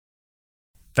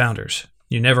Founders,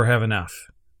 you never have enough.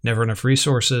 Never enough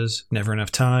resources, never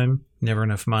enough time, never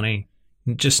enough money,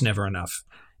 just never enough.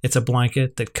 It's a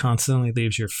blanket that constantly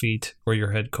leaves your feet or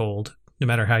your head cold. No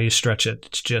matter how you stretch it,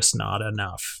 it's just not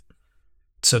enough.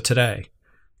 So today,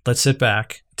 let's sit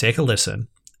back, take a listen,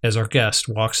 as our guest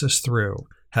walks us through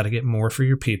how to get more for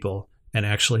your people and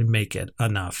actually make it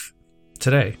enough.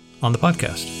 Today on the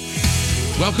podcast.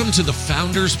 Welcome to the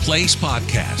Founders Place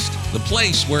podcast, the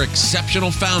place where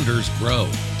exceptional founders grow.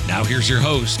 Now here's your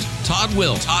host, Todd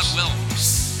Wilms.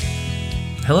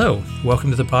 Hello,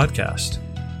 welcome to the podcast.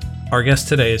 Our guest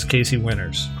today is Casey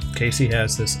Winters. Casey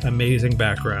has this amazing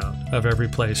background of every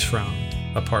place from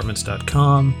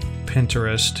Apartments.com,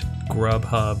 Pinterest,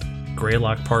 Grubhub,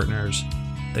 Greylock Partners.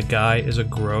 The guy is a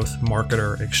growth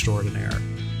marketer extraordinaire.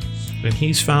 And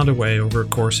he's found a way over the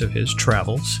course of his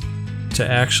travels to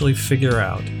actually figure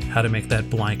out how to make that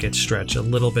blanket stretch a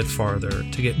little bit farther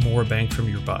to get more bang from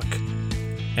your buck.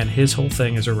 And his whole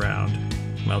thing is around,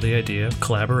 well, the idea of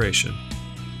collaboration.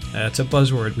 That's a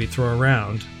buzzword we throw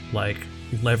around, like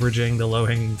leveraging the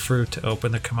low-hanging fruit to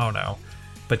open the kimono.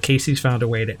 But Casey's found a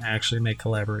way to actually make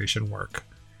collaboration work.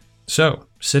 So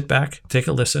sit back, take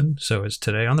a listen. So it's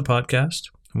today on the podcast,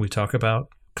 we talk about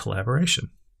collaboration.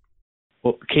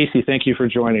 Well, Casey, thank you for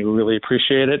joining. We really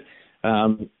appreciate it.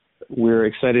 We're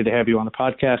excited to have you on the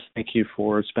podcast. Thank you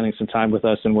for spending some time with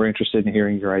us, and we're interested in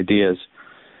hearing your ideas.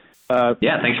 Thanks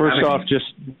for having me.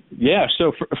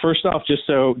 First off, just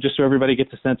so everybody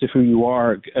gets a sense of who you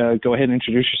are, go ahead and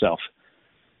introduce yourself.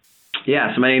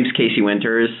 Yeah, so my name is Casey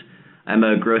Winters. I'm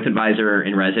a growth advisor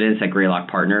in residence at Greylock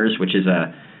Partners, which is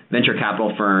a venture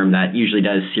capital firm that usually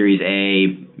does Series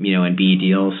A, and B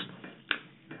deals.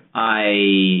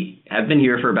 I have been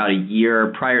here for about a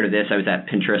year. Prior to this, I was at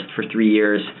Pinterest for 3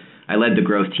 years. I led the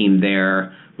growth team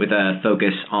there with a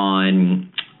focus on,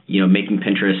 making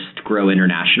Pinterest grow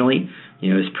internationally.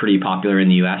 It was pretty popular in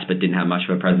the U.S., but didn't have much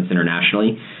of a presence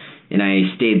internationally. And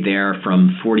I stayed there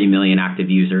from 40 million active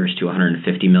users to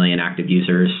 150 million active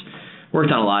users.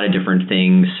 Worked on a lot of different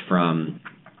things from,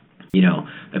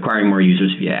 acquiring more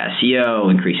users via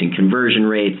SEO, increasing conversion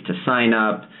rates to sign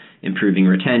up, improving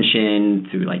retention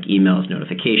through like emails,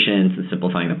 notifications, and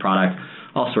simplifying the product,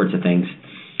 all sorts of things.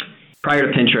 Prior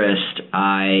to Pinterest,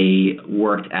 I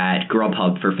worked at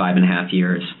Grubhub for 5.5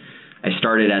 years. I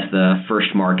started as the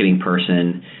first marketing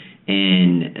person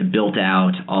and built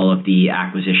out all of the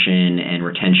acquisition and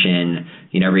retention,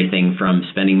 everything from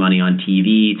spending money on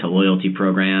TV to loyalty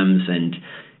programs and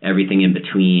everything in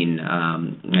between.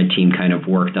 My team kind of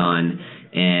worked on,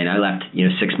 and I left,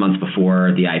 6 months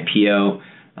before the IPO,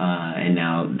 and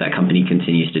now that company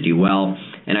continues to do well.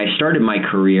 And I started my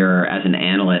career as an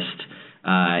analyst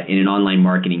in an online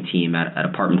marketing team at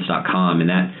Apartments.com, and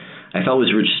that I felt was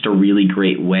just a really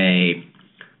great way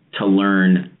to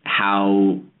learn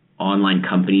how online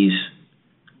companies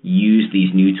use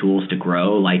these new tools to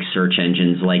grow, like search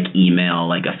engines, like email,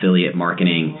 like affiliate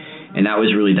marketing. And that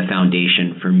was really the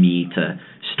foundation for me to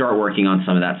start working on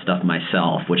some of that stuff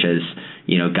myself, which has,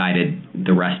 guided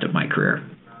the rest of my career.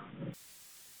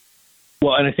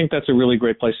 Well, and I think that's a really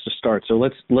great place to start. So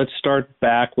let's start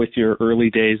back with your early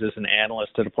days as an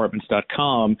analyst at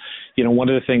Apartments.com. One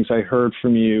of the things I heard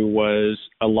from you was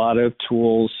a lot of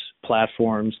tools,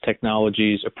 platforms,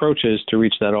 technologies, approaches to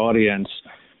reach that audience.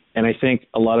 And I think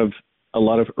a lot of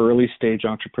early stage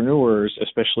entrepreneurs,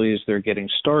 especially as they're getting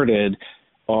started,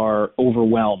 are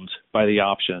overwhelmed by the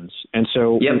options. And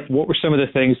so What were some of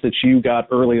the things that you got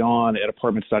early on at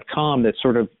Apartments.com that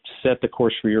sort of set the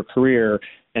course for your career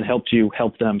and helped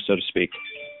them, so to speak?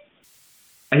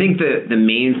 I think the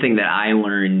main thing that I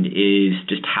learned is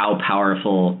just how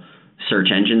powerful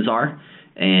search engines are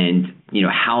and,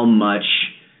 how much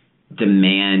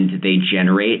demand they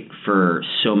generate for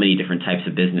so many different types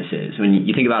of businesses. When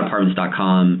you think about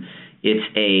Apartments.com, it's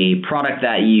a product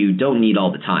that you don't need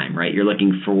all the time, right? You're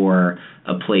looking for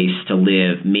a place to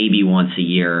live maybe once a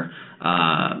year,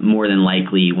 more than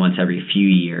likely once every few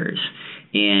years.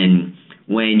 And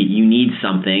when you need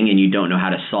something and you don't know how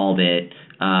to solve it,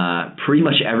 pretty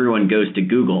much everyone goes to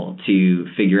Google to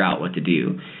figure out what to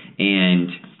do. And,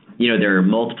 there are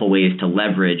multiple ways to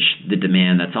leverage the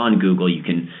demand that's on Google. You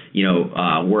can,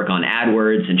 work on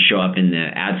AdWords and show up in the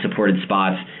ad-supported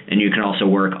spots. And you can also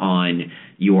work on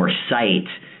your site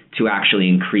to actually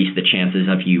increase the chances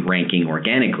of you ranking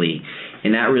organically.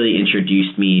 And that really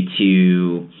introduced me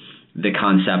to the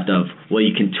concept of,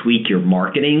 you can tweak your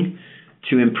marketing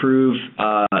to improve,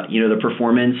 the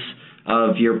performance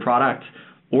of your product,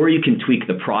 or you can tweak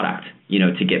the product,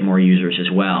 to get more users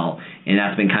as well. And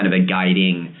that's been kind of a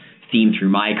guiding theme through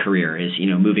my career is,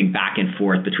 moving back and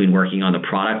forth between working on the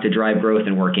product to drive growth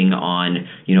and working on,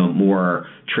 more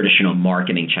traditional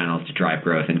marketing channels to drive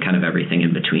growth, and kind of everything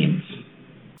in between.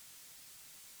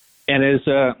 And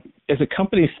as a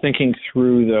company's thinking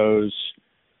through those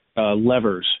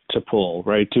levers to pull,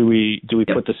 right? Do we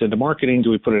put this into marketing?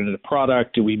 Do we put it into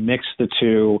product? Do we mix the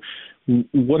two?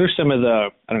 What are some of the,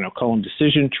 call them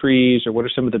decision trees, or what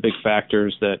are some of the big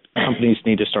factors that companies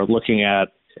need to start looking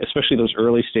at, especially those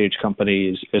early stage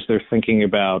companies, as they're thinking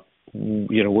about,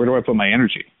 where do I put my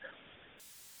energy?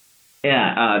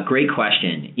 Yeah, great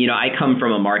question. I come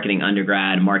from a marketing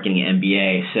undergrad, marketing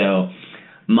MBA, so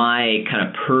my kind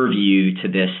of purview to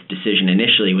this decision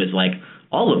initially was like,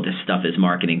 all of this stuff is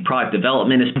marketing. Product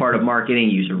development is part of marketing.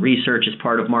 User research is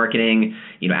part of marketing.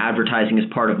 Advertising is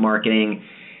part of marketing.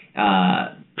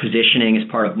 Positioning is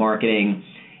part of marketing.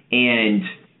 And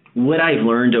what I've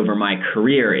learned over my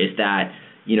career is that,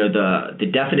 the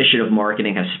definition of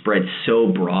marketing has spread so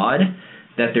broad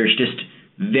that there's just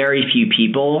very few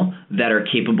people that are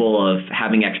capable of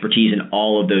having expertise in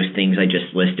all of those things I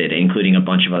just listed, including a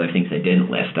bunch of other things I didn't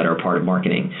list that are part of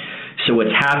marketing. So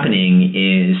what's happening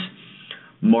is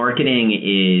marketing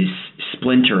is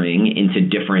splintering into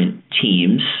different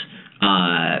teams,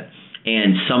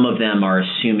 and some of them are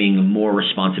assuming more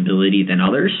responsibility than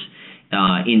others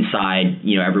inside,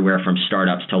 everywhere from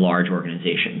startups to large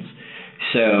organizations.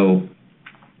 So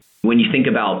when you think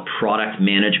about product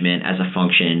management as a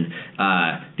function,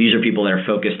 these are people that are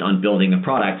focused on building a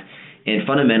product, and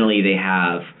fundamentally they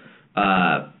have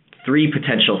three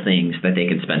potential things that they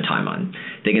can spend time on.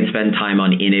 They can spend time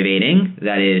on innovating,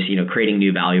 that is, creating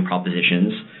new value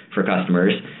propositions for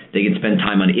customers. They can spend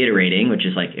time on iterating, which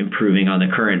is like improving on the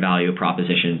current value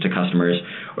proposition to customers,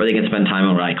 or they can spend time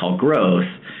on what I call growth,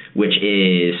 which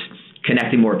is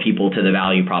connecting more people to the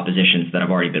value propositions that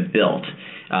have already been built,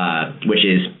 which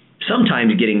is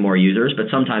sometimes getting more users, but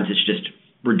sometimes it's just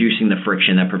reducing the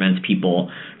friction that prevents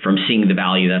people from seeing the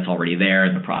value that's already there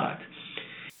in the product.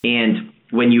 And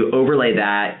when you overlay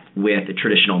that with a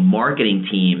traditional marketing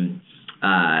team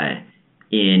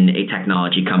in a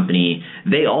technology company,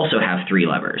 they also have three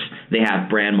levers. They have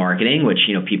brand marketing, which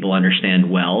people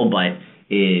understand well, but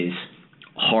is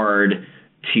hard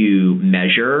to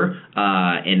measure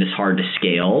and it's hard to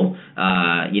scale.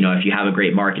 If you have a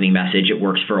great marketing message, it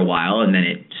works for a while and then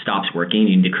it stops working.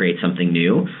 You need to create something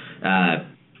new.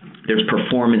 There's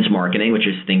performance marketing, which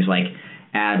is things like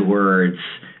AdWords,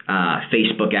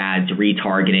 Facebook ads,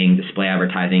 retargeting, display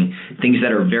advertising, things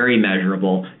that are very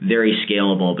measurable, very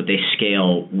scalable, but they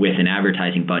scale with an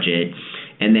advertising budget.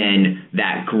 And then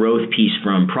that growth piece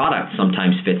from product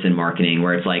sometimes fits in marketing,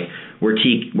 where it's like we're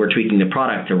tweaking the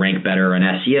product to rank better on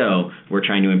SEO. We're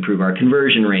trying to improve our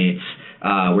conversion rates.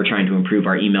 We're trying to improve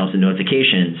our emails and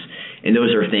notifications. And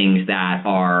those are things that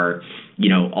are,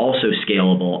 also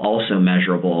scalable, also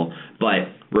measurable, but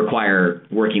require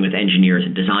working with engineers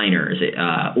and designers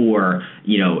or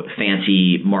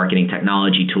fancy marketing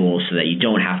technology tools so that you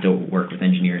don't have to work with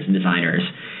engineers and designers.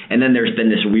 And then there's been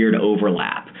this weird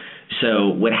overlap. So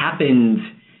what happened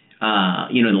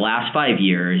in the last 5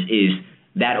 years is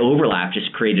that overlap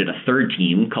just created a third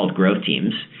team called growth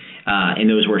teams, and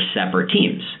those were separate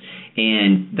teams.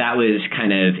 And that was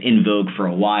kind of in vogue for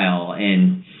a while.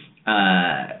 And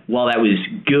while that was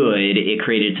good, it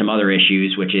created some other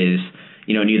issues, which is,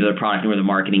 neither the product nor the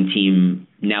marketing team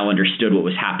now understood what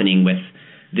was happening with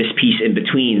this piece in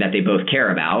between that they both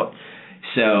care about.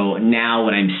 So now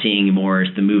what I'm seeing more is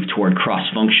the move toward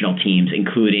cross-functional teams,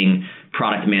 including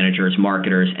product managers,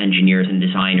 marketers, engineers, and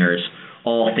designers,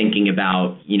 all thinking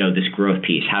about, this growth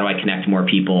piece. How do I connect more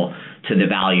people to the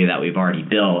value that we've already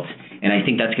built? And I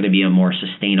think that's going to be a more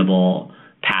sustainable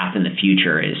path in the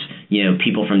future is,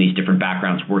 people from these different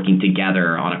backgrounds working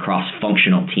together on a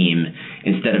cross-functional team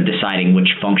instead of deciding which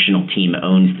functional team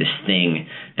owns this thing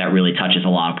that really touches a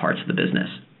lot of parts of the business.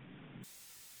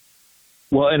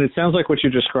 Well, and it sounds like what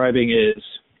you're describing is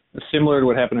similar to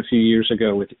what happened a few years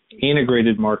ago with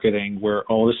integrated marketing, where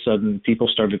all of a sudden people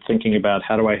started thinking about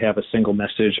how do I have a single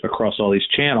message across all these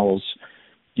channels.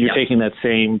 You're taking that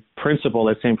same principle,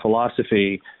 that same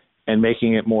philosophy, and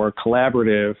making it more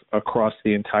collaborative across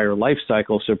the entire life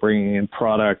cycle. So bringing in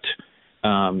product,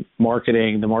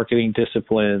 marketing, the marketing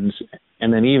disciplines,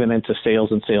 and then even into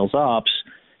sales and sales ops,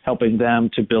 helping them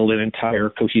to build an entire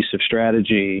cohesive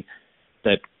strategy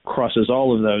that crosses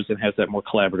all of those and has that more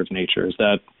collaborative nature. Is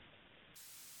that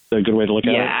a good way to look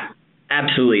at it? Yeah,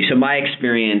 absolutely. So my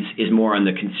experience is more on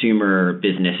the consumer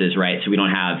businesses, right? So we don't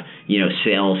have,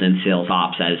 sales and sales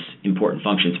ops as important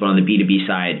functions, but on the B2B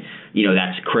side,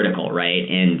 that's critical, right?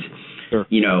 And, sure.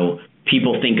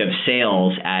 People think of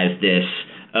sales as this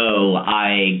oh,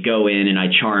 I go in and I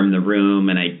charm the room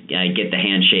and I get the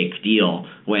handshake deal.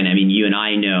 When, I mean, you and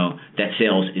I know that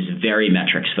sales is very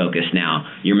metrics focused now.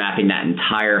 You're mapping that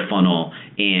entire funnel,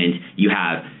 and you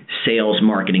have sales,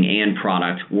 marketing, and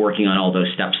product working on all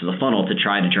those steps of the funnel to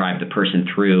try to drive the person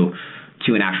through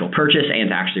to an actual purchase and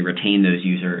to actually retain those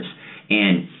users.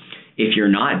 And if you're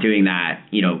not doing that,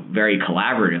 very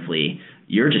collaboratively,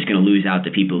 you're just going to lose out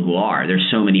to people who are. There's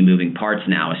so many moving parts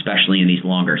now, especially in these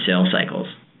longer sales cycles.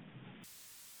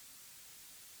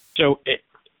 So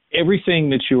everything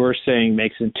that you are saying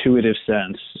makes intuitive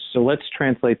sense. So let's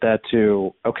translate that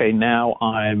to, okay, now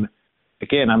I'm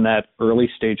that early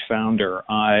stage founder.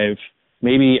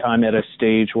 Maybe I'm at a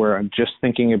stage where I'm just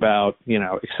thinking about,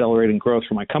 accelerating growth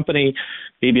for my company.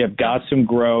 Maybe I've got some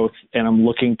growth and I'm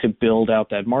looking to build out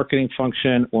that marketing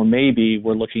function, or maybe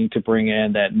we're looking to bring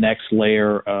in that next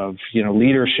layer of,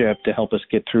 leadership to help us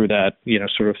get through that,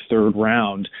 sort of third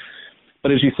round.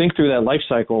 But as you think through that life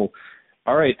cycle,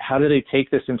 all right, how do they take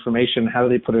this information? How do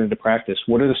they put it into practice?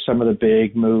 What are some of the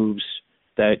big moves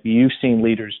that you've seen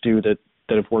leaders do that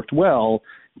have worked well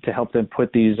to help them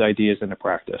put these ideas into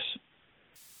practice?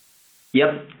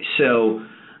 Yep. So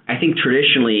I think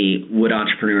traditionally what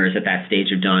entrepreneurs at that stage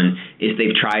have done is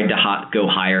they've tried to go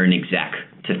hire an exec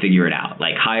to figure it out,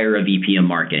 like hire a VP of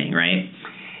marketing, right?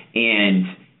 And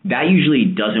that usually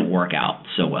doesn't work out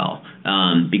so well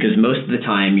because most of the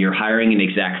time you're hiring an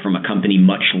exec from a company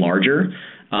much larger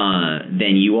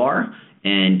than you are,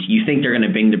 and you think they're going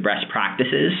to bring the best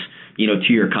practices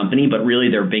to your company, but really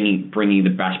they're bringing the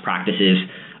best practices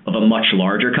of a much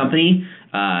larger company.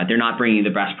 They're not bringing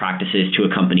the best practices to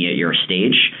a company at your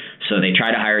stage. So they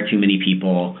try to hire too many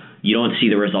people. You don't see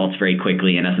the results very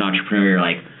quickly. And as an entrepreneur, you're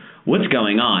like, what's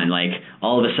going on? Like,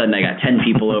 all of a sudden I got 10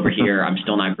 people over here. I'm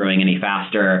still not growing any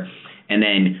faster. And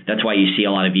then that's why you see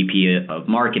a lot of VP of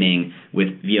marketing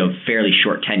with, fairly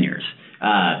short tenures.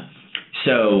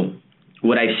 So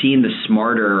what I've seen the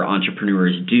smarter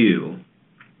entrepreneurs do,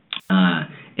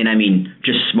 and I mean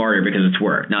just smarter because it's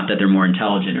work, not that they're more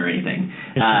intelligent or anything,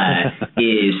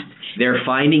 is they're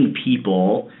finding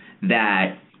people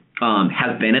that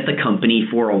have been at the company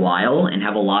for a while and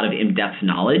have a lot of in-depth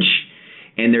knowledge,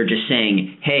 and they're just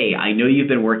saying, hey, I know you've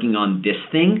been working on this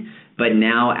thing, but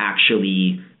now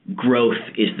actually growth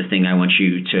is the thing I want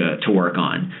you to work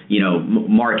on.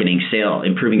 Marketing,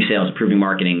 improving sales, improving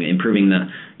marketing, improving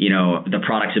the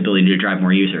product's ability to drive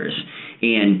more users.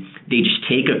 And they just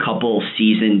take a couple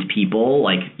seasoned people,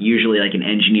 like usually like an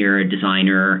engineer, a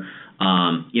designer,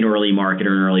 early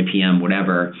marketer, an early PM,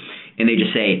 whatever. And they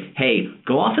just say, hey,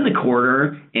 go off in the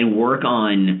corner and work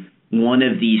on one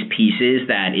of these pieces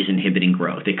that is inhibiting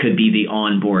growth. It could be the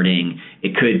onboarding.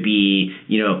 It could be,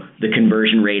 the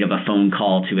conversion rate of a phone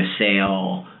call to a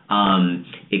sale.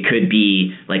 It could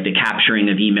be like the capturing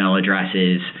of email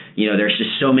addresses. There's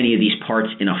just so many of these parts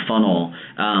in a funnel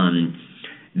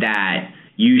that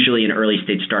usually an early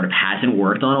stage startup hasn't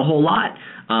worked on a whole lot,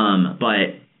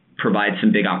 but provides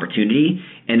some big opportunity.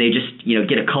 And they just,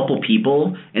 get a couple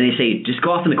people and they say, just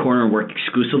go off in the corner and work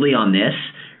exclusively on this,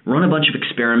 run a bunch of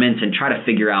experiments and try to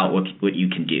figure out what you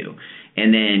can do.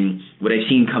 And then what I've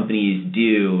seen companies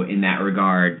do in that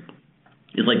regard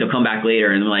is like they'll come back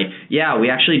later and they're like, yeah, we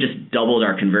actually just doubled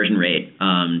our conversion rate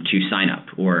to sign up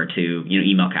or to,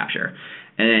 email capture.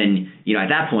 And then, at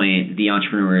that point, the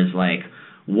entrepreneur is like,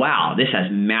 wow, this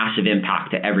has massive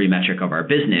impact to every metric of our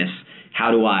business.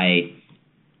 How do I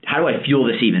fuel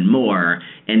this even more?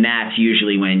 And that's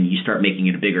usually when you start making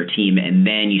it a bigger team, and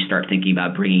then you start thinking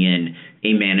about bringing in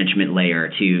a management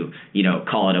layer to,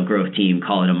 call it a growth team,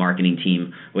 call it a marketing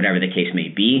team, whatever the case may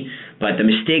be. But the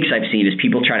mistakes I've seen is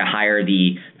people try to hire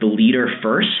the leader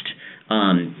first.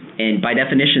 And by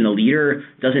definition, the leader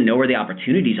doesn't know where the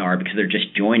opportunities are because they're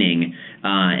just joining.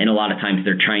 And a lot of times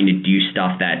they're trying to do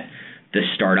stuff that the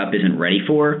startup isn't ready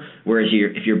for. Whereas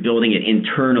if you're building it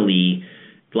internally,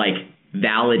 like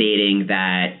validating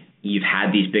that you've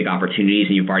had these big opportunities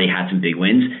and you've already had some big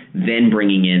wins, then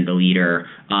bringing in the leader,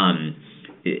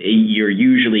 you're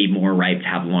usually more ripe to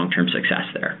have long-term success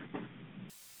there.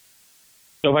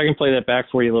 So if I can play that back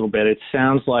for you a little bit, it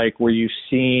sounds like where you've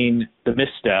seen the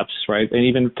missteps, right, and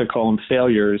even to call them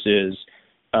failures, is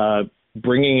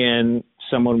bringing in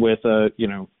someone with a,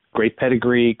 great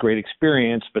pedigree, great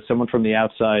experience, but someone from the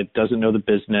outside doesn't know the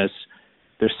business.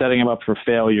 They're setting them up for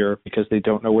failure because they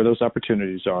don't know where those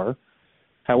opportunities are.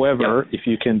 However, if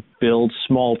you can build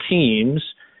small teams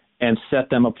and set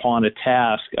them upon a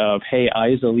task of, hey,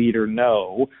 I as a leader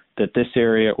know that this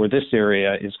area or this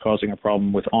area is causing a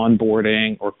problem with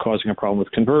onboarding or causing a problem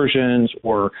with conversions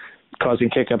or causing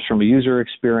hiccups from a user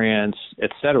experience,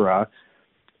 et cetera,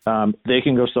 they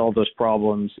can go solve those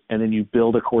problems, and then you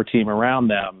build a core team around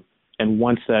them. And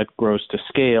once that grows to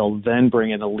scale, then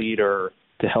bring in a leader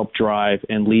to help drive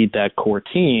and lead that core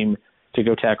team to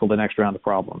go tackle the next round of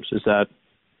problems. Is that?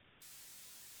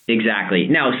 Exactly.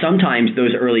 Now, sometimes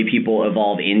those early people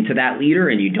evolve into that leader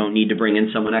and you don't need to bring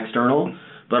in someone external.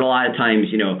 But a lot of times,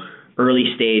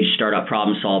 early stage startup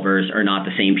problem solvers are not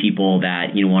the same people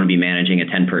that, want to be managing a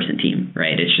 10-person team,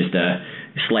 right? It's just a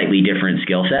slightly different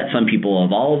skill set. Some people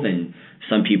evolve and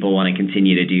some people want to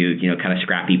continue to do, kind of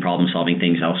scrappy problem solving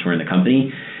things elsewhere in the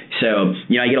company. So,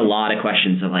 I get a lot of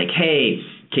questions of like, hey,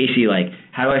 Casey,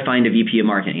 how do I find a VP of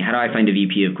marketing? How do I find a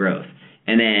VP of growth?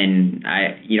 And then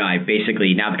I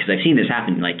basically, now because I've seen this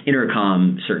happen, like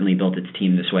Intercom certainly built its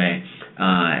team this way.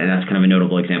 And that's kind of a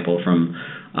notable example from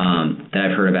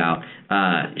that I've heard about.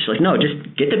 She's like, no,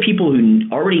 just get the people who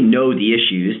already know the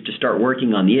issues to start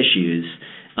working on the issues,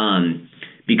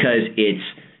 because it's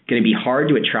going to be hard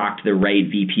to attract the right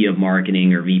VP of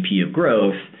marketing or VP of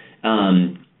growth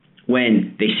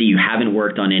when they see you haven't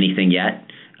worked on anything yet.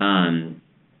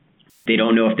 They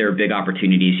don't know if there are big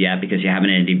opportunities yet because you haven't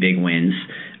had any big wins,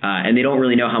 and they don't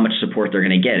really know how much support they're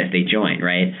going to get if they join,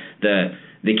 right? The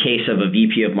case of a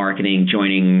VP of marketing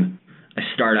joining a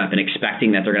startup and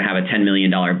expecting that they're going to have a $10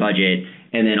 million budget,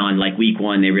 and then on week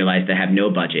one they realize they have no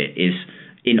budget is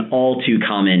an all too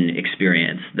common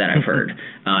experience that I've heard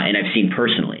and I've seen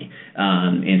personally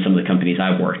in some of the companies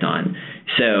I've worked on.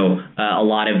 So a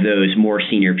lot of those more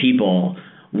senior people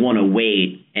want to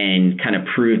wait and kind of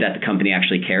prove that the company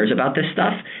actually cares about this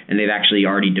stuff, and they've actually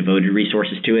already devoted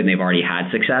resources to it and they've already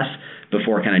had success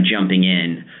before kind of jumping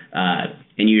in.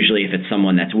 And usually if it's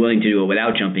someone that's willing to do it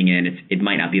without jumping in, it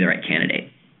might not be the right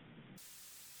candidate.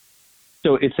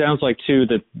 So it sounds like, too,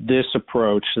 that this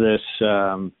approach, this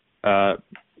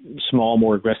small,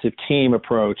 more aggressive team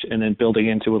approach, and then building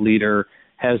into a leader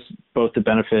has both the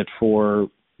benefit for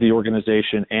the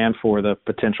organization and for the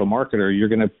potential marketer. You're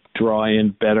going to draw in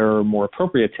better, more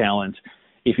appropriate talent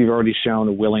if you've already shown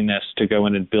a willingness to go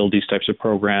in and build these types of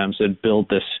programs and build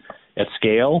this at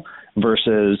scale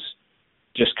versus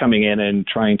just coming in and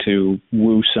trying to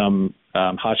woo some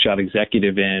hotshot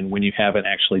executive in when you haven't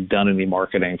actually done any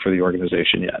marketing for the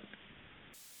organization yet.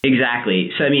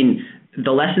 Exactly. So,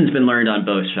 the lesson's been learned on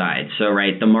both sides. So,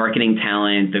 right, the marketing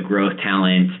talent, the growth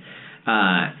talent,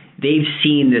 they've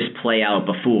seen this play out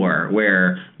before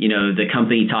where, the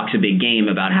company talks a big game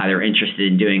about how they're interested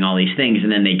in doing all these things,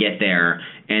 and then they get there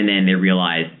and then they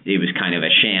realize it was kind of a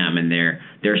sham and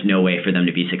there's no way for them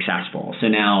to be successful. So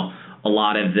now a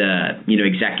lot of the,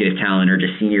 executive talent or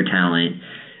just senior talent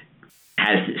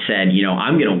has said,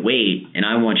 I'm going to wait and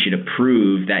I want you to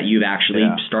prove that you've actually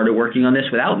started working on this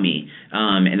without me,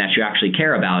 and that you actually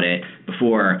care about it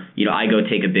before, I go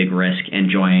take a big risk and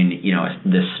join,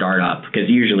 this startup, because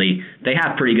usually they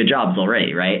have pretty good jobs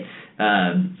already, right?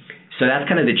 So that's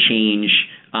kind of the change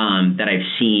that I've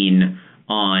seen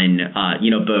on,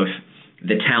 both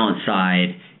the talent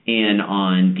side and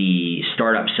on the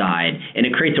startup side, and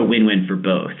it creates a win-win for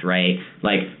both, right?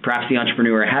 Perhaps the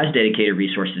entrepreneur has dedicated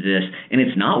resources to this and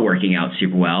it's not working out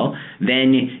super well.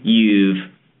 Then you've,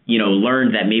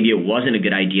 learned that maybe it wasn't a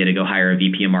good idea to go hire a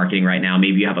VP of marketing right now.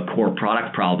 Maybe you have a core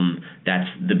product problem that's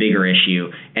the bigger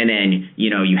issue, and then,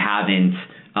 you haven't,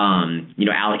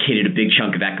 allocated a big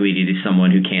chunk of equity to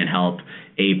someone who can't help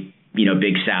a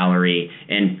big salary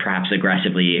and perhaps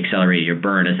aggressively accelerate your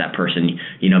burn as that person,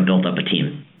 built up a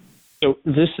team. So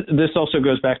this also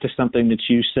goes back to something that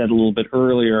you said a little bit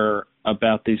earlier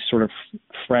about these sort of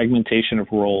fragmentation of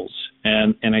roles.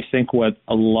 And I think what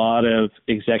a lot of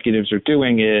executives are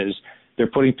doing is they're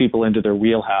putting people into their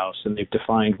wheelhouse, and they've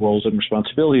defined roles and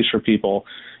responsibilities for people.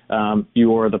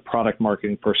 You're the product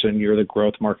marketing person, you're the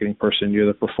growth marketing person, you're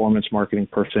the performance marketing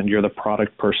person, you're the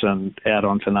product person ad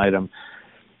infinitum.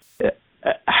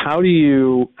 How do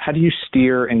you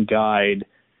steer and guide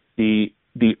the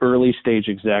early stage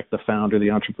exec, the founder, the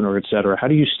entrepreneur, et cetera? How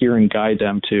do you steer and guide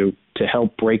them to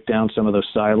help break down some of those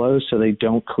silos so they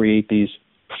don't create these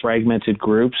fragmented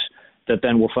groups that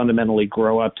then will fundamentally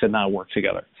grow up to not work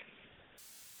together?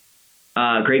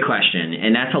 Great question.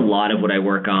 And that's a lot of what I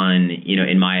work on,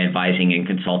 in my advising and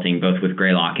consulting, both with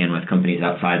Greylock and with companies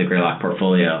outside the Greylock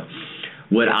portfolio.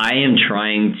 What I am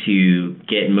trying to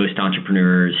get most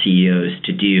entrepreneurs, CEOs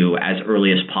to do as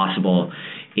early as possible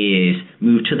is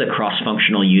move to the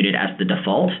cross-functional unit as the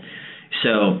default.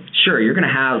 So sure, you're going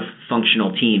to have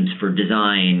functional teams for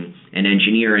design and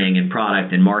engineering and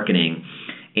product and marketing.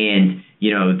 And,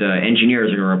 the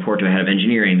engineers are going to report to a head of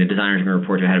engineering, the designers are going to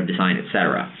report to a head of design, et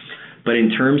cetera. But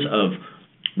in terms of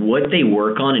what they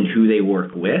work on and who they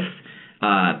work with,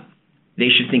 they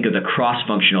should think of the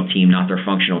cross-functional team, not their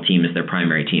functional team, as their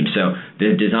primary team. So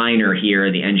the designer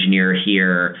here, the engineer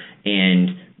here,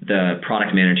 and the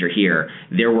product manager here,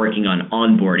 they're working on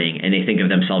onboarding, and they think of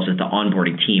themselves as the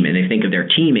onboarding team, and they think of their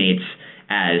teammates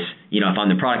as, if I'm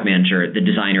the product manager, the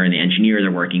designer and the engineer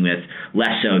they're working with,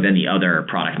 less so than the other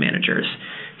product managers.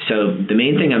 So the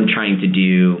main thing I'm trying to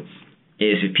do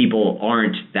is, if people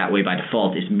aren't that way by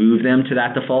default, is move them to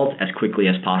that default as quickly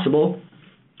as possible.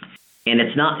 And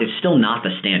it's still not the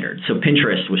standard. So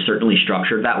Pinterest was certainly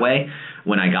structured that way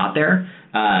when I got there.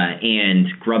 And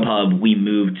Grubhub, we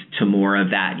moved to more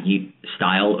of that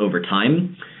style over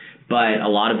time. But a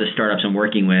lot of the startups I'm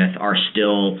working with are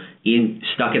still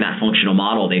stuck in that functional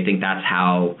model. They think that's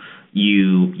how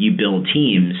you build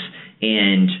teams.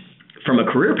 And from a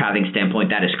career pathing standpoint,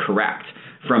 that is correct.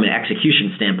 From an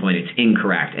execution standpoint, it's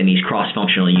incorrect. And these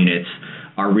cross-functional units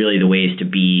are really the ways to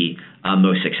be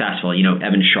most successful.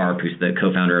 Evan Sharp, who's the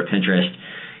co-founder of Pinterest,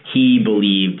 he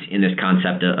believed in this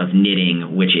concept of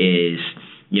knitting, which is,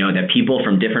 that people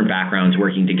from different backgrounds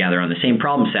working together on the same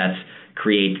problem sets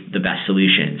create the best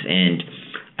solutions. And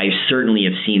I certainly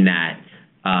have seen that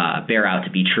bear out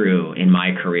to be true in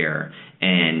my career.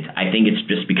 And I think it's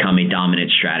just become a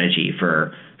dominant strategy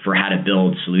for how to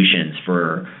build solutions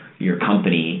for your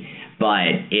company.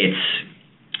 But it's,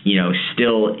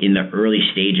 still in the early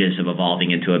stages of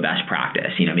evolving into a best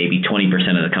practice. Maybe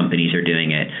 20% of the companies are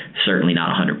doing it, certainly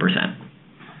not 100%.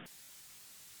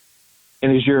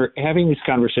 And as you're having these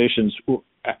conversations,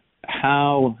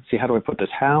 how do I put this?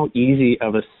 How easy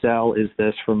of a sell is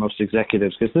this for most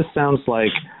executives? Because this sounds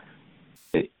like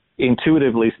it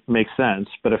intuitively makes sense,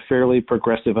 but a fairly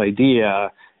progressive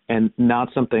idea, and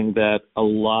not something that a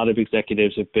lot of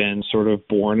executives have been sort of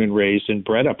born and raised and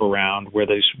bred up around, where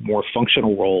there's more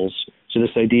functional roles. So this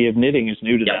idea of knitting is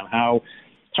new to them. How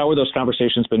are those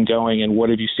conversations been going, and what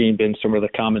have you seen been some of the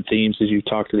common themes as you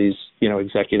talk to these,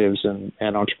 executives and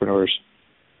entrepreneurs?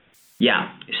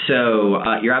 Yeah, so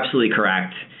you're absolutely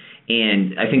correct.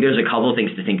 And I think there's a couple of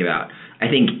things to think about. I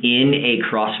think in a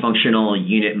cross-functional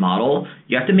unit model,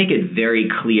 you have to make it very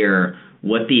clear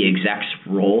what the exec's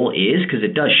role is, because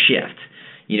it does shift.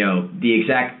 The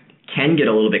exec can get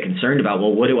a little bit concerned about,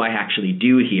 well, what do I actually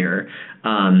do here?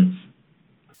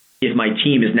 If my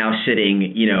team is now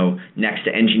sitting, next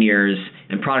to engineers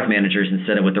and product managers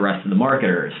instead of with the rest of the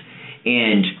marketers.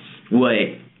 And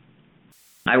what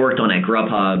I worked on at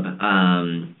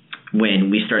Grubhub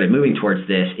when we started moving towards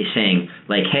this is saying,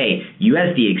 like, hey, you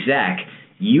as the exec,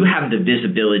 you have the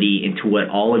visibility into what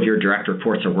all of your direct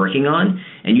reports are working on,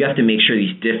 and you have to make sure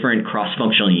these different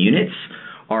cross-functional units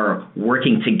are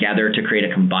working together to create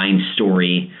a combined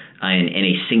story and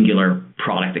a singular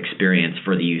product experience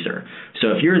for the user.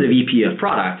 So if you're the VP of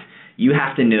product, you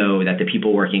have to know that the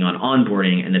people working on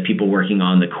onboarding and the people working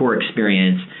on the core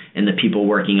experience and the people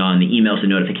working on the emails and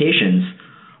notifications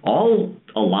all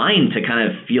align to kind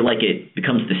of feel like it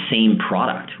becomes the same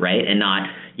product, right? And not,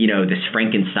 this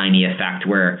Frankenstein-y effect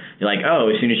where you're like, oh,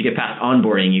 as soon as you get past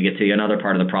onboarding, you get to another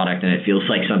part of the product and it feels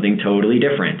like something totally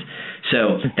different.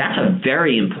 So that's a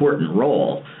very important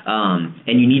role.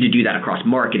 And you need to do that across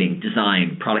marketing,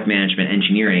 design, product management,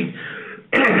 engineering.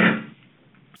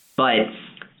 But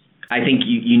I think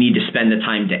you need to spend the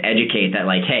time to educate that,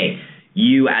 like, hey,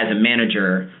 you as a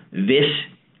manager, this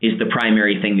is the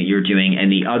primary thing that you're doing,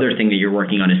 and the other thing that you're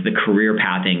working on is the career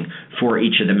pathing for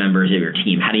each of the members of your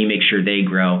team. How do you make sure they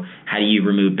grow? How do you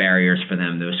remove barriers for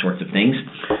them? Those sorts of things.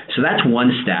 So that's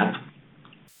one step.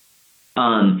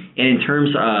 And in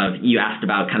terms of, you asked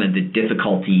about kind of the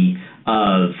difficulty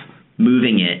of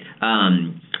moving it.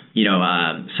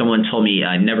 Someone told me,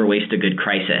 never waste a good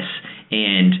crisis.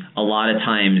 And a lot of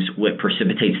times what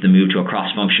precipitates the move to a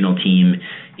cross-functional team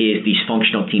is these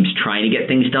functional teams trying to get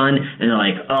things done, and they're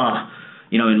like,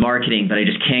 in marketing, but I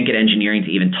just can't get engineering to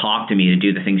even talk to me to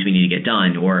do the things we need to get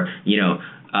done. Or, you're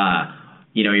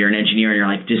an engineer and you're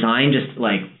like, design just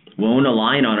like won't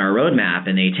align on our roadmap,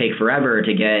 and they take forever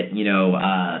to get,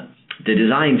 the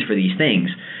designs for these things.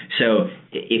 So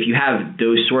if you have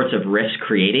those sorts of risk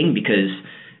creating because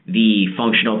the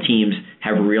functional teams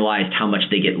have realized how much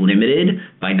they get limited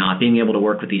by not being able to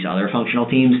work with these other functional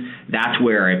teams, that's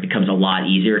where it becomes a lot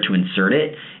easier to insert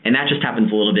it. And that just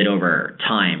happens a little bit over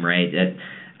time, right?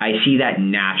 I see that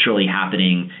naturally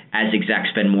happening as execs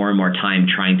spend more and more time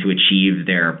trying to achieve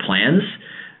their plans.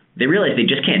 They realize they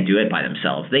just can't do it by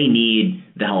themselves. They need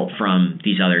the help from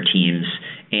these other teams.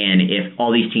 And if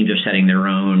all these teams are setting their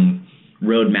own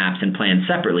roadmaps and plans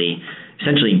separately,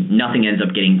 essentially nothing ends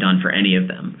up getting done for any of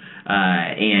them.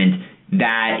 And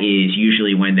that is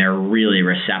usually when they're really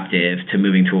receptive to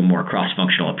moving to a more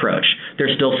cross-functional approach.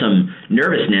 there's still some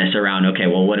nervousness around, okay,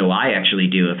 well, what do I actually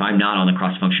do if I'm not on the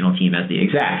cross-functional team as the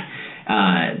exec?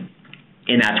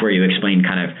 And that's where you explain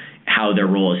kind of how their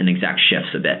role as an exec shifts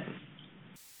a bit.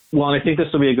 Well, and I think this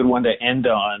will be a good one to end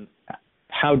on.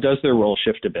 How does their role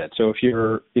shift a bit? So if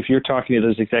you're talking to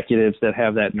those executives that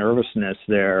have that nervousness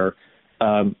there,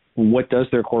 what does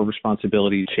their core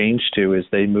responsibility change to as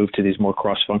they move to these more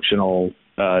cross-functional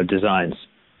designs?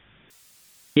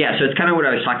 Yeah, so it's kind of what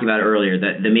I was talking about earlier.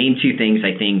 The main two things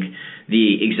I think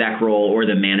the exec role or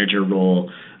the manager role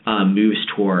moves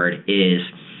toward is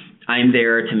I'm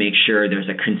there to make sure there's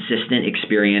a consistent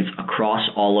experience across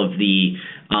all of the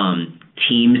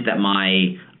teams that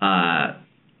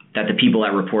that the people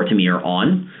that report to me are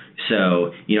on.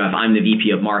 So, if I'm the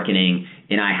VP of marketing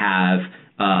and I have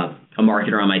a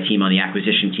marketer on my team on the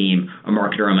acquisition team, a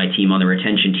marketer on my team on the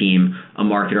retention team, a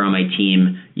marketer on my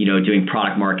team, doing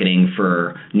product marketing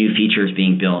for new features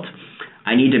being built,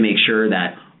 I need to make sure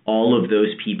that all of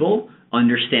those people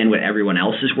understand what everyone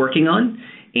else is working on,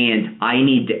 and I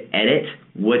need to edit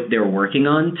what they're working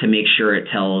on to make sure it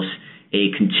tells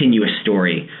a continuous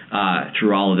story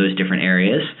through all of those different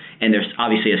areas. And there's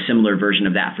obviously a similar version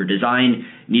of that for design.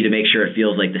 You need to make sure it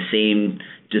feels like the same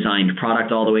designed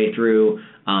product all the way through.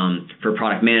 For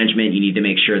product management, you need to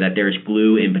make sure that there's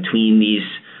glue in between these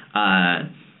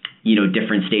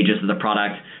different stages of the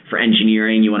product. For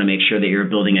engineering, you want to make sure that you're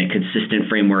building a consistent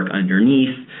framework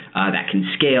underneath that can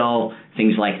scale,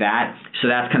 things like that. So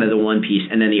that's kind of the one piece.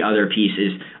 And then the other piece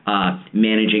is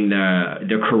managing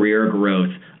the career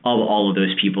growth of all of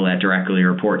those people that directly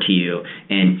report to you.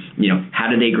 And, how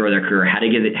do they grow their career? How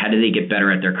do they get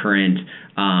better at their current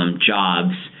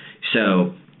jobs?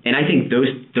 So, and I think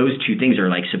those two things are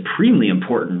like supremely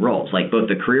important roles, like both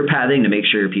the career pathing to make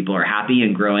sure people are happy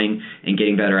and growing and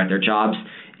getting better at their jobs,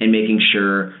 and making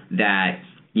sure that,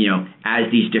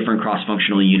 as these different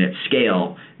cross-functional units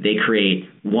scale, they create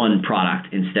one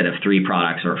product instead of 3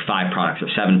 products or 5 products or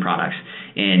 7 products.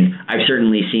 And I've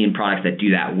certainly seen products that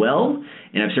do that well,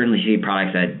 and I've certainly seen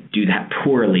products that do that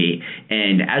poorly.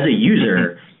 And as a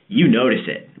user, you notice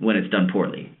it when it's done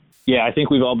poorly. Yeah, I think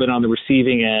we've all been on the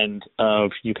receiving end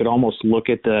of, you could almost look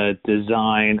at the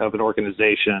design of an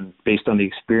organization based on the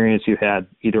experience you had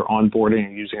either onboarding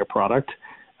or using a product.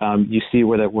 You see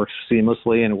where that works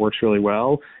seamlessly and it works really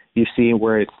well. You see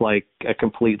where it's like a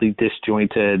completely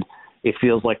disjointed, it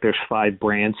feels like there's 5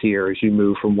 brands here as you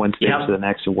move from one stage to the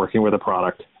next and working with a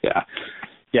product.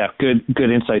 Yeah,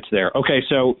 good insights there. Okay,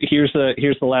 so here's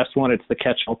the last one. It's the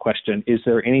catch-all question. Is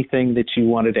there anything that you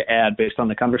wanted to add based on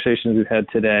the conversations we've had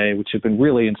today, which have been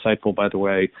really insightful, by the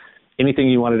way? Anything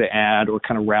you wanted to add or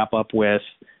kind of wrap up with,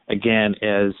 again,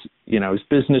 as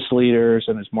business leaders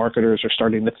and as marketers are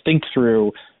starting to think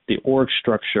through the org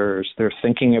structures, they're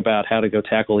thinking about how to go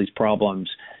tackle these problems.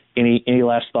 Any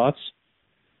last thoughts?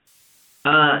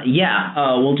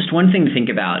 Well, just one thing to think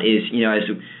about is,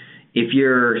 if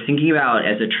you're thinking about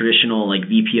as a traditional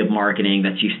VP of marketing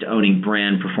that's used to owning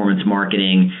brand performance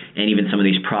marketing and even some of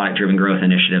these product-driven growth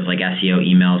initiatives like SEO,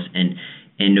 emails, and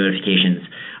notifications,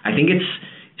 I think it's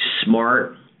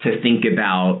smart to think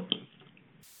about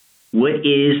what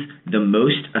is the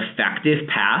most effective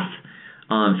path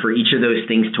for each of those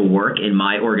things to work in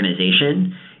my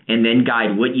organization, and then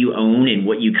guide what you own and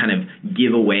what you kind of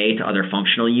give away to other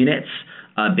functional units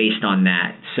based on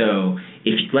that. So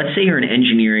let's say you're an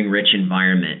engineering-rich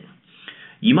environment,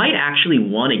 you might actually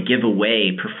want to give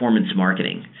away performance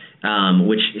marketing,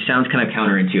 which sounds kind of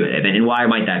counterintuitive. And why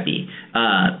might that be?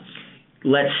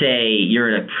 Let's say you're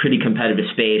in a pretty competitive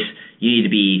space. You need to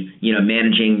be,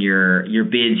 managing your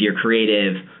bids, your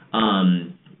creative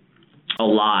a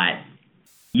lot.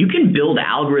 You can build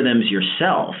algorithms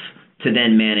yourself to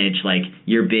then manage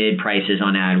your bid prices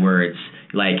on AdWords,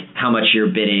 how much you're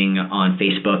bidding on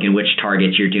Facebook and which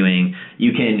targets you're doing.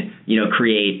 You can,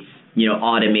 create,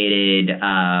 automated,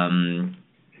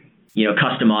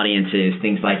 custom audiences,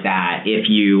 things like that. If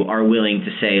you are willing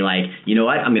to say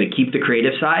I'm going to keep the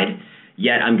creative side,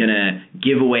 yet I'm going to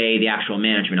give away the actual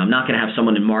management. I'm not going to have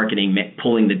someone in marketing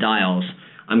pulling the dials.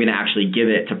 I'm going to actually give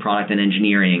it to product and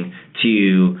engineering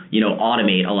to,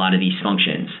 automate a lot of these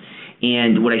functions.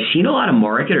 And what I've seen a lot of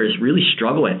marketers really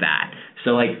struggle with that.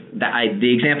 So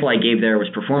the example I gave there was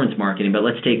performance marketing, but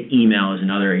let's take email as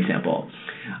another example.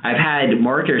 I've had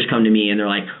marketers come to me and they're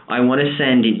like, I want to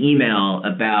send an email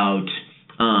about,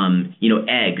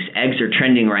 eggs. Eggs are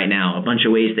trending right now, a bunch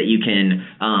of ways that you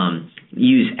can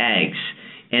use eggs.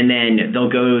 And then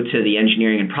they'll go to the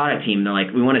engineering and product team and they're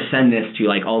like, we want to send this to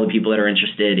all the people that are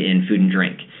interested in food and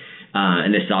drink.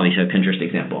 And this is obviously a Pinterest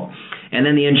example. And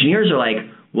then the engineers are like,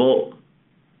 well,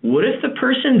 what if the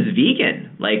person's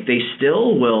vegan? They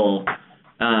still will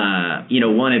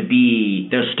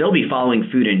they'll still be following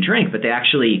food and drink, but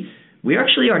we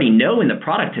actually already know in the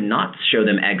product to not show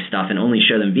them egg stuff and only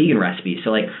show them vegan recipes.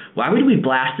 So like, why would we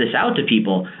blast this out to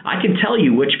people? I can tell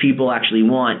you which people actually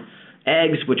want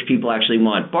eggs, which people actually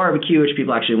want barbecue, which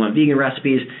people actually want vegan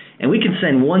recipes, and we can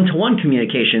send one-to-one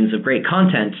communications of great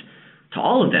content to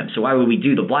all of them. So why would we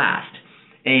do the blast?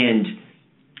 And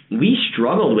we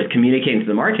struggled with communicating to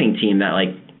the marketing team that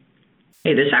like,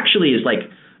 hey, this actually is like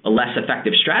a less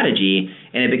effective strategy,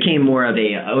 and it became more of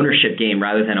a ownership game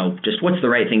rather than just what's the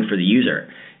right thing for the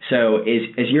user. So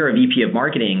as you're a VP of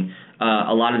marketing,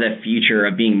 a lot of the future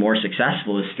of being more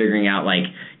successful is figuring out like,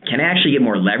 can I actually get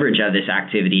more leverage out of this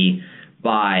activity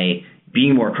by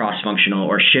being more cross-functional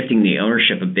or shifting the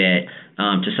ownership a bit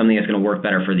to something that's going to work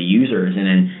better for the users. And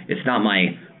then it's not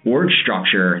my org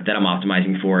structure that I'm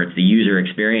optimizing for, it's the user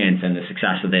experience and the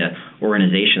success of the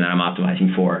organization that I'm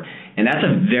optimizing for. And that's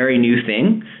a very new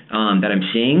thing that I'm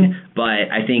seeing, but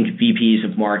I think VPs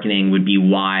of marketing would be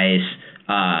wise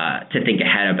to think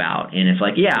ahead about. And it's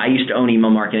like, yeah, I used to own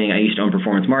email marketing, I used to own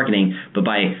performance marketing, but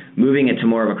by moving it to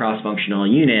more of a cross-functional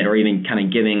unit or even kind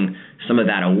of giving some of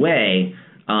that away,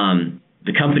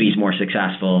 the company's more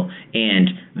successful and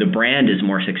the brand is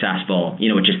more successful,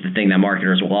 which is the thing that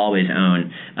marketers will always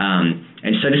own.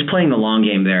 And so just playing the long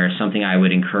game there is something I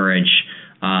would encourage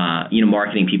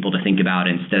marketing people to think about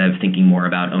instead of thinking more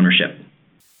about ownership.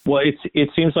 Well, it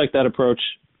seems like that approach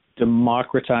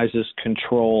democratizes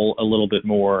control a little bit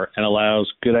more and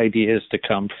allows good ideas to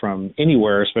come from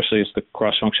anywhere, especially as the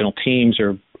cross-functional teams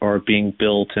are being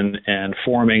built and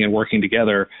forming and working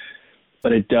together.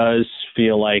 But it does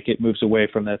feel like it moves away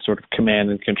from that sort of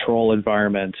command and control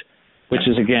environment, which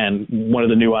is, again, one of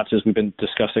the nuances we've been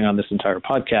discussing on this entire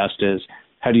podcast is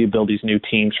how do you build these new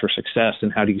teams for success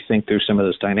and how do you think through some of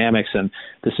those dynamics? And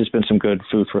this has been some good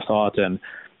food for thought. And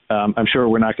I'm sure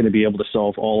we're not going to be able to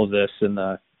solve all of this in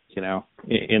the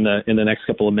next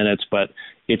couple of minutes, but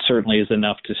it certainly is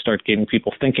enough to start getting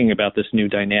people thinking about this new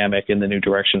dynamic and the new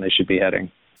direction they should be heading.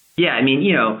 Yeah, I mean,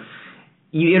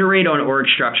 you iterate on org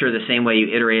structure the same way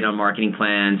you iterate on marketing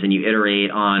plans and you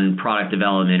iterate on product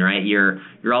development, right? You're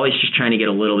always just trying to get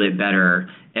a little bit better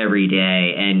every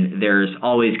day, and there's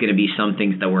always going to be some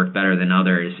things that work better than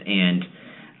others. And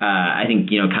I think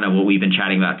kind of what we've been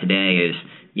chatting about today is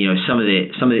some of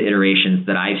the iterations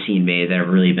that I've seen made that have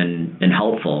really been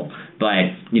helpful.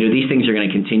 But these things are going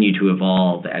to continue to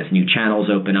evolve as new channels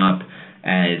open up,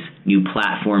 as new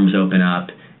platforms open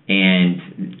up, and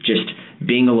just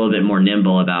being a little bit more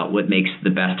nimble about what makes the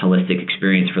best holistic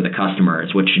experience for the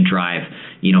customers, what should drive,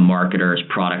 marketers,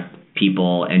 product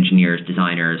people, engineers,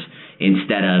 designers,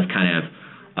 instead of kind of,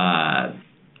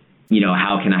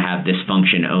 how can I have this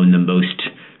function own the most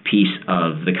piece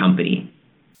of the company?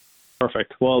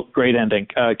 Perfect. Well, great ending.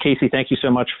 Casey, thank you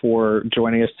so much for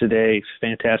joining us today.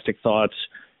 Fantastic thoughts.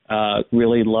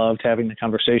 Really loved having the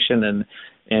conversation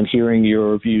and hearing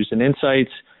your views and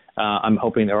insights. I'm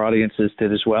hoping our audiences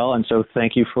did as well. And so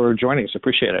thank you for joining us.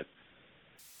 Appreciate it.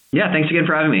 Yeah, thanks again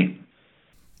for having me.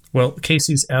 Well,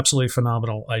 Casey's absolutely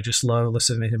phenomenal. I just love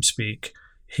listening to him speak.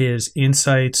 His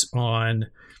insights on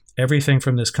everything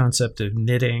from this concept of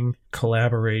knitting,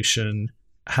 collaboration,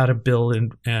 how to build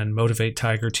and motivate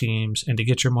Tiger teams, and to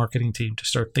get your marketing team to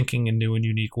start thinking in new and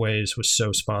unique ways was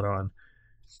so spot on.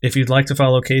 If you'd like to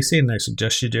follow Casey, and I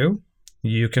suggest you do,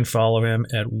 you can follow him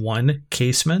at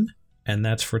 @1Caseman. And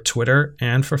that's for Twitter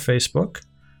and for Facebook.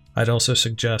 I'd also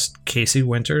suggest Casey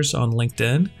Winters on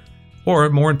LinkedIn, or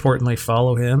more importantly,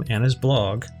 follow him and his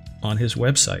blog on his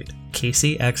website,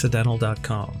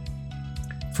 CaseyAccidental.com.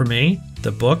 For me,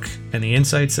 the book and the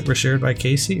insights that were shared by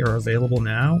Casey are available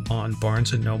now on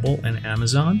Barnes & Noble and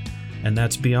Amazon, and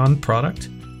that's Beyond Product,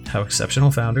 How Exceptional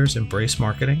Founders Embrace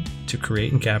Marketing to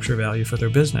Create and Capture Value for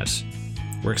Their Business.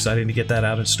 We're excited to get that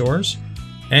out in stores,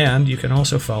 and you can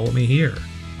also follow me here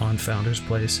on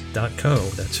foundersplace.co.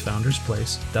 That's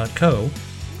foundersplace.co,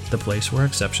 the place where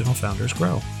exceptional founders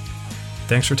grow.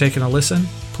 Thanks for taking a listen.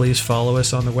 Please follow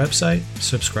us on the website,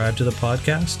 subscribe to the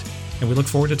podcast, and we look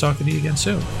forward to talking to you again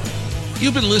soon.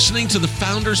 You've been listening to the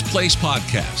Founders Place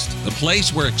podcast, the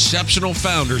place where exceptional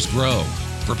founders grow.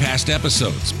 For past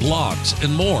episodes, blogs,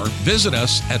 and more, visit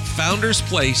us at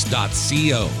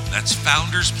foundersplace.co. That's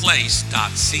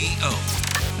foundersplace.co.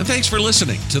 And thanks for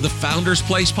listening to the Founders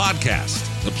Place podcast,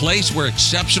 the place where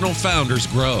exceptional founders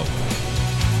grow.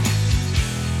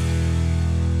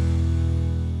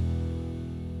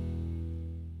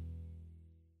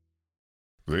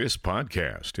 This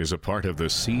podcast is a part of the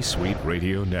C-Suite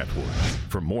Radio Network.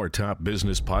 For more top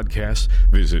business podcasts,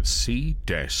 visit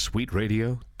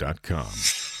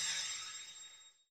c-suiteradio.com.